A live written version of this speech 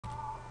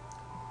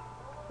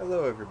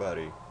Hello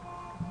everybody.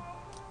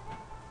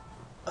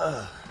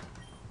 Uh,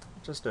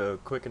 just a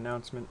quick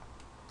announcement.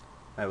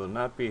 I will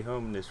not be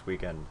home this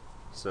weekend,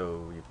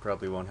 so you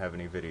probably won't have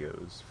any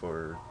videos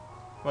for,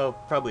 well,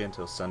 probably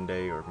until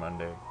Sunday or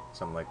Monday,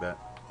 something like that.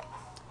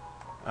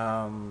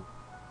 Um,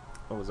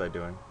 what was I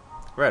doing?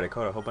 Right, I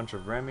caught a whole bunch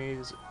of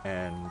Remys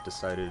and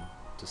decided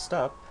to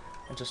stop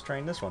and just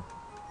train this one.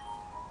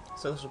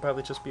 So this will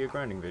probably just be a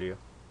grinding video.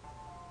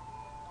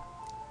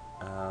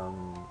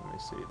 Let me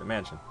see, the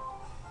mansion.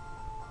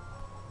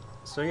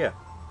 So yeah,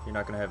 you're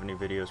not gonna have any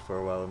videos for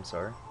a while, I'm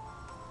sorry.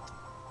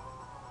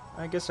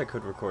 I guess I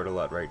could record a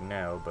lot right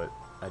now, but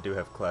I do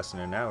have class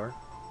in an hour,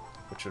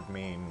 which would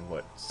mean,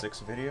 what,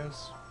 6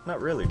 videos?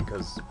 Not really,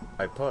 because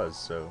I paused,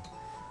 so...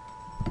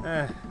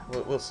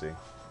 we'll see.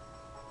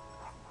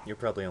 You'll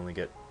probably only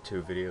get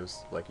 2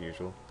 videos, like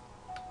usual.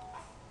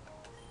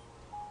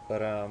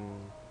 But,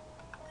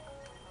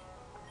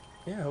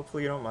 yeah,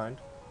 hopefully you don't mind.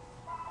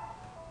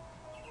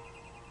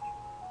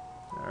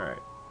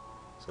 Alright,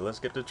 so let's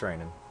get to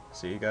training.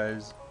 See you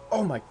guys...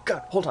 Oh my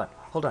god, hold on,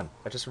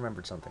 I just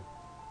remembered something.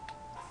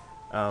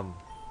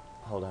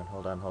 Hold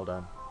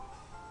on.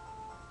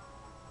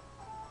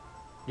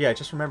 Yeah, I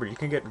just remembered, you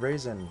can get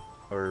Reisen,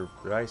 or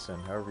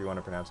Reisen, however you want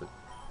to pronounce it.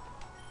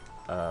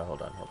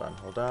 Hold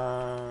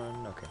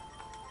on, okay.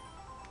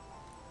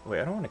 Wait,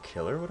 I don't want to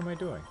kill her, what am I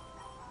doing?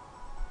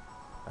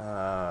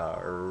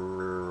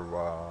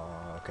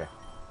 Okay.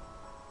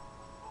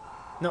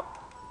 No,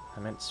 I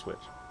meant switch.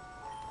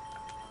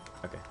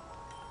 Okay.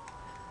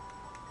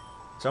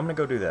 So I'm gonna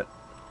go do that.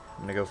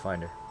 I'm gonna go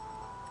find her.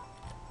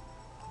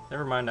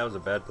 Never mind, that was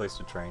a bad place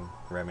to train,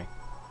 Remy.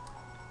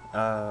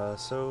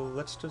 So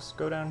let's just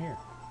go down here.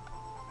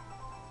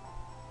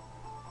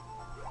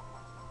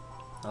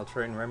 I'll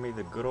train Remy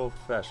the good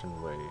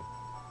old-fashioned way.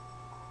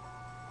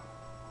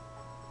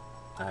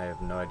 I have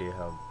no idea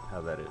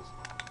how that is.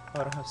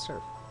 Oh, I don't have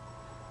surf.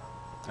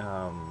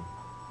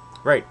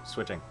 Right,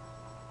 switching.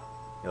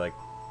 You like,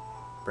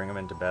 bring them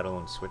into battle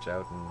and switch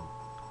out and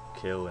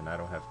kill, and I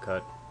don't have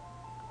cut.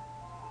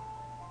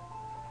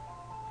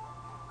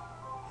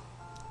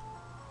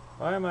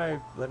 Why am I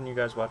letting you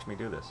guys watch me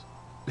do this?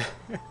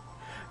 I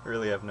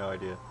really have no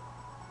idea.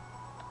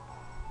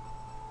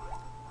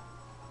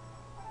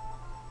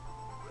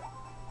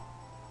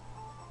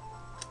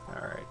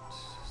 Alright,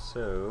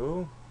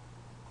 so...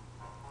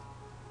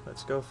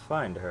 let's go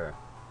find her.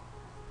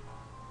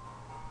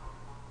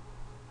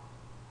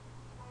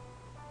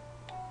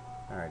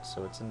 Alright,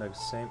 so it's in the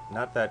same...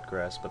 not that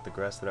grass, but the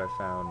grass that I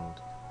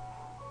found...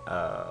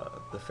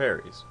 the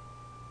fairies.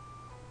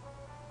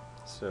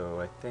 So,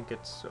 I think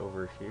it's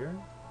over here?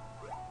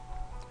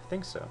 I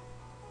think so.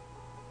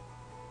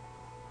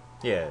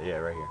 Yeah,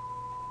 right here.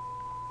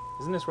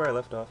 Isn't this where I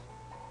left off?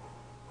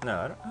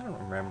 No, I don't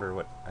remember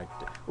what I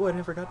did. Oh, I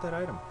never got that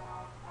item.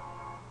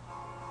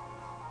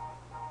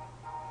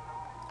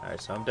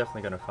 Alright, so I'm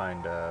definitely gonna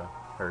find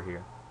her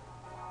here.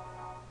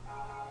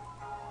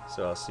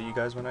 So I'll see you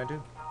guys when I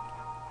do.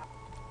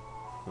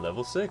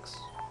 Level 6.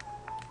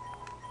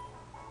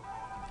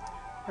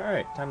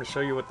 Alright, time to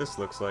show you what this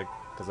looks like,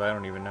 because I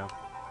don't even know.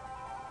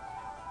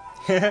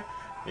 Yeah,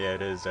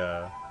 it is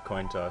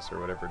coin toss or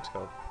whatever it's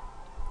called.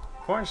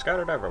 Coins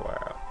scattered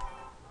everywhere.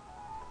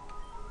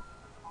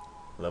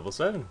 Level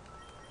 7.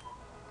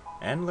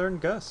 And learn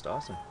Gust,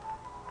 awesome.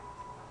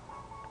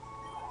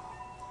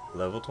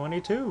 Level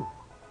 22.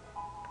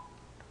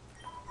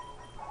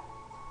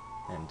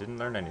 And didn't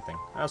learn anything.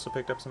 I also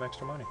picked up some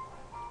extra money.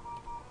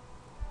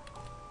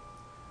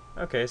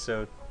 Okay,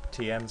 so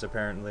TMs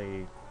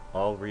apparently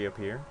all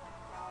reappear.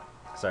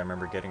 Because I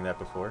remember getting that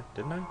before,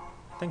 didn't I?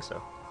 I think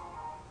so.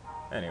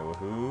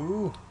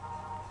 Anywho,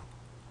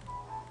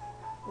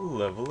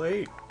 level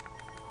 8.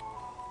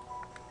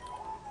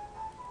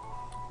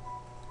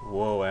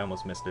 Whoa, I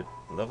almost missed it.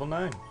 Level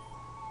 9.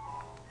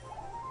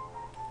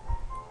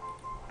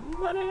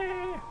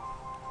 Money!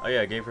 Oh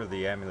yeah, I gave her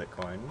the amulet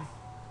coin.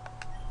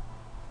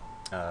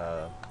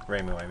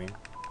 Rainbow, I mean.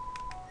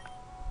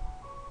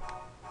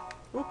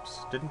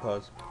 Oops, didn't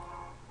pause.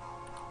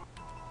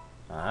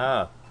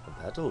 Ah, a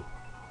battle.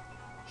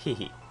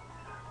 Hehe.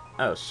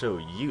 I'll show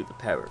you the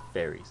power of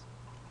fairies.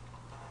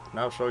 And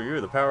I'll show you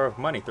the power of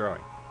money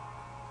throwing.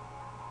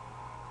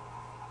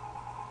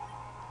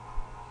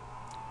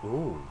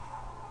 Ooh.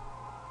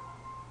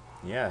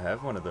 Yeah, I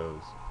have one of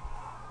those.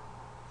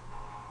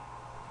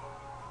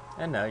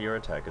 And now your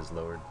attack is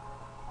lowered.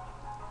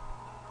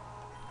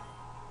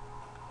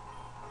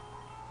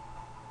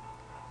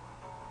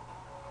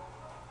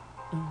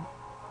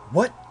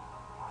 What?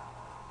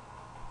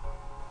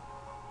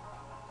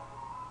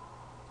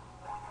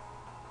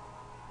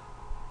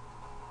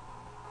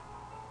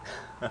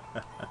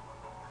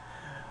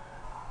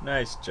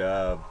 Nice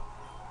job.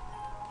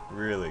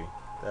 Really,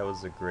 that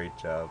was a great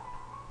job.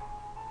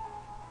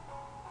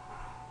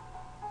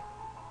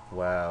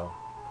 Wow.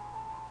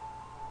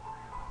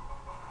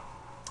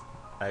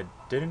 I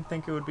didn't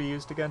think it would be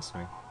used against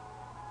me.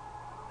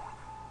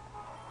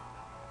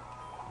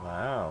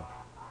 Wow.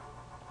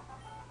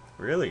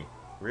 Really,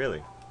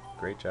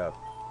 great job.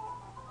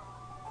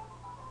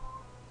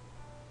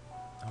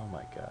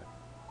 my god.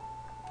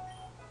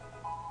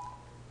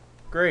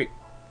 Great!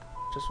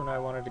 Just when I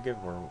wanted to give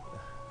her...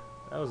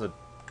 That was a...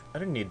 I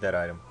didn't need that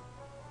item.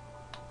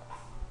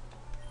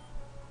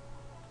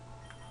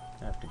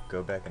 I have to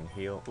go back and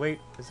heal. Wait,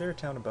 is there a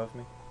town above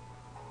me?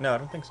 No, I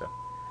don't think so.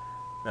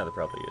 No, there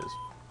probably is.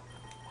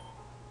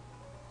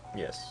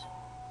 Yes.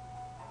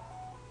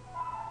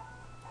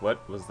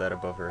 What was that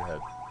above her head?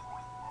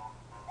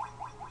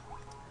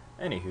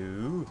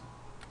 Anywho...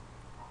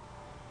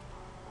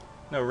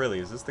 No, really,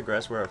 is this the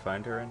grass where I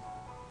find her in?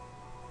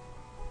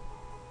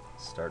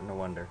 Starting to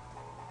wonder.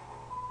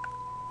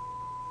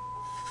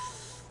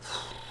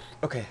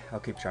 Okay, I'll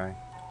keep trying.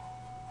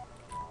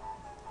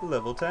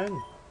 Level 10.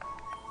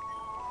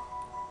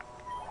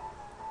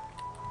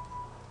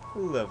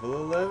 Level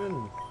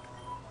 11.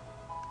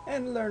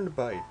 And learn to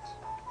bite.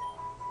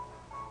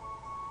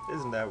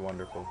 Isn't that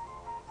wonderful?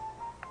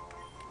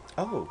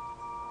 Oh!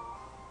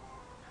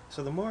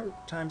 So the more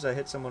times I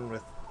hit someone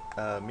with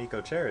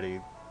Miko Charity,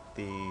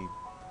 the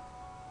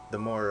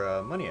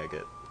more money I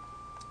get.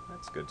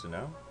 That's good to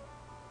know.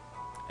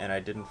 And I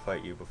didn't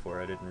fight you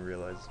before, I didn't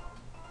realize.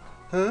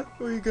 Huh?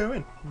 Where are you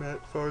going?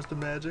 Forest of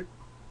Magic?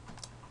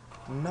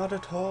 Not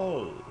at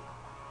all.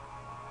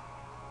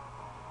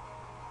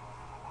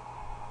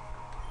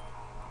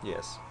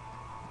 Yes.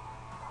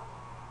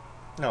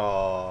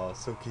 Aww,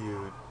 so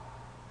cute.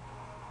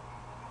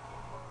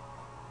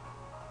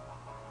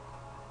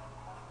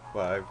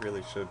 Well, I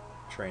really should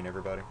train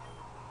everybody.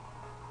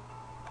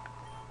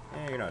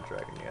 Eh, you're not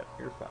dragon yet.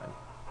 You're fine.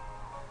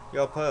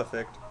 You're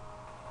perfect.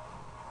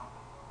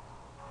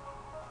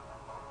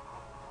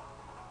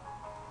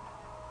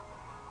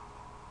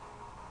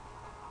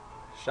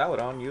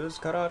 Shout-on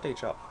used Karate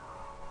Chop.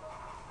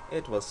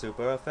 It was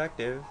super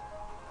effective.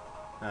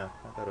 Ah,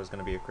 I thought it was going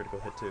to be a critical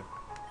hit too.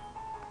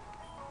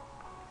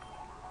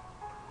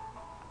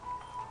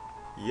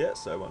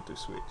 Yes, I want to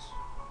switch.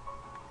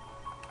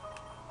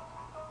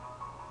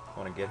 I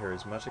want to get her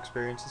as much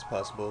experience as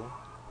possible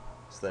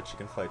so that she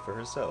can fight for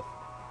herself.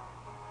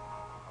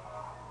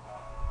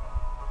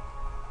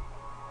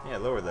 Yeah,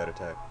 lower that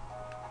attack.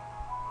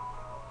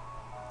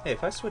 Hey,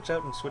 if I switch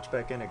out and switch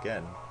back in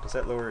again, does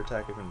that lower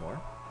attack even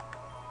more?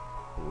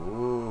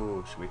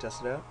 Ooh, should we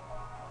test it out?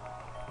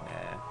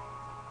 Nah.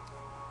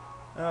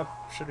 Oh,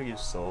 should have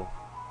used Soul.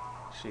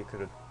 She could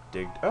have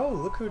digged. Oh,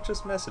 look who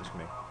just messaged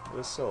me. It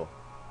was Soul.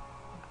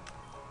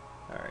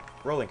 Alright,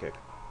 rolling kick.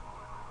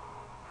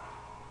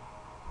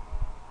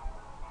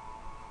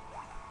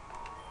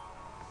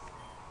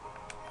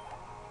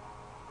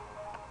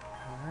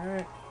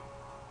 Alright.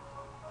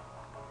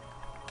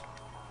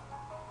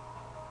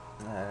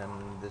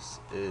 And this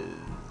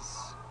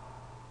is...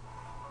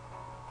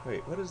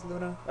 Wait, what is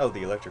Luna? Oh,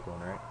 the electric one,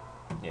 right?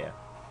 Yeah.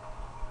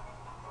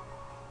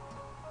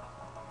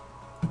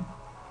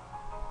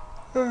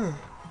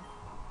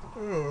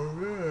 Oh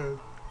man.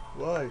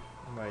 Why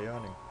am I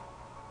yawning?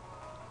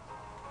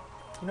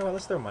 You know what,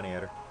 let's throw money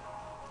at her.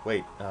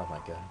 Wait, oh my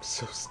god, I'm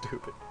so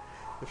stupid.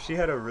 If she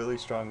had a really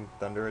strong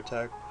thunder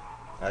attack,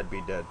 I'd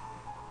be dead.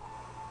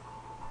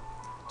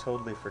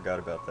 Totally forgot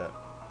about that.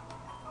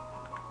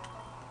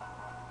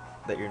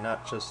 That you're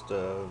not just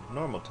a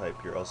normal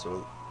type, you're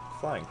also a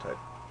flying type.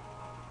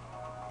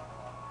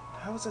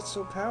 How is that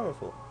so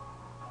powerful?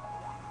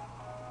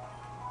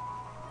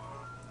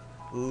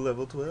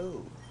 Level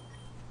 12.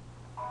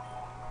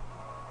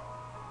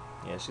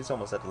 Yeah, she's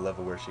almost at the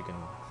level where she can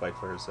fight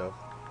for herself.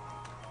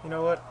 You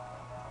know what?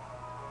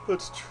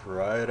 Let's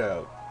try it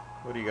out.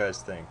 What do you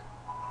guys think?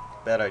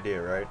 Bad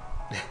idea, right?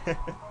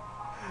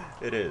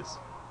 It is.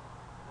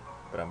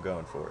 But I'm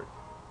going for it.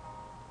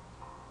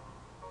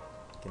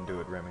 You can do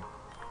it, Remy.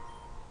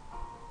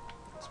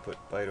 Let's put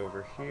bite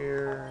over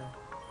here.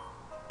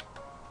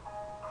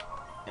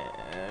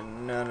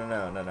 And no.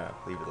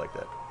 Leave it like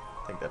that.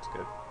 I think that's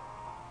good.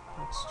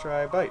 Let's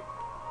try bite.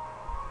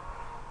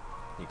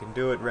 You can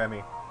do it,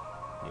 Remy.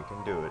 You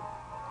can do it.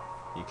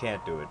 You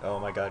can't do it. Oh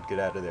my god, get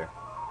out of there.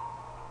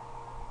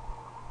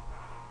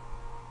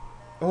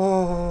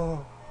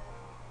 Oh!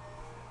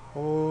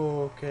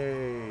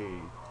 Okay.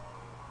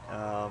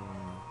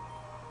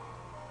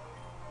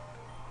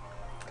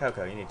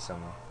 Cow, you need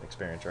some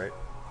experience, right?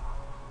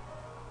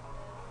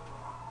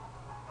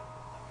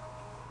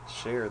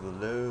 Share the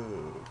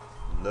love.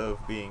 Love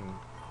being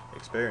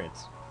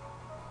experience.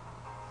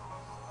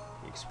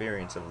 The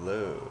experience of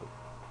love.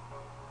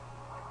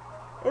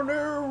 Oh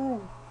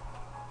no!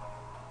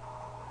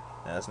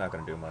 Nah, that's not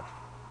gonna do much.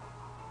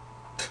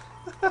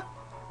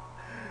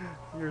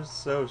 You're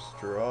so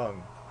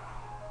strong.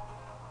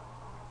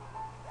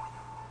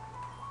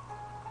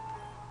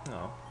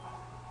 Oh.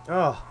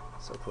 Oh,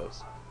 so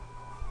close.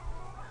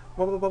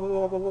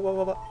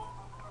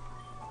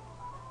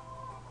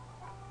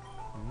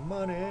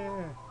 Money.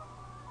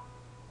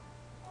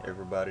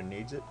 Everybody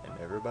needs it, and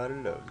everybody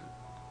loves it.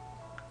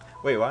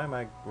 Wait, why am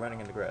I running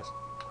in the grass?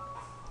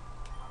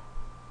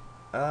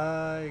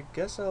 I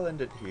guess I'll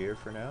end it here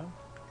for now.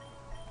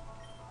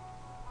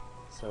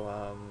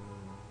 So,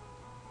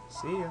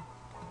 see ya.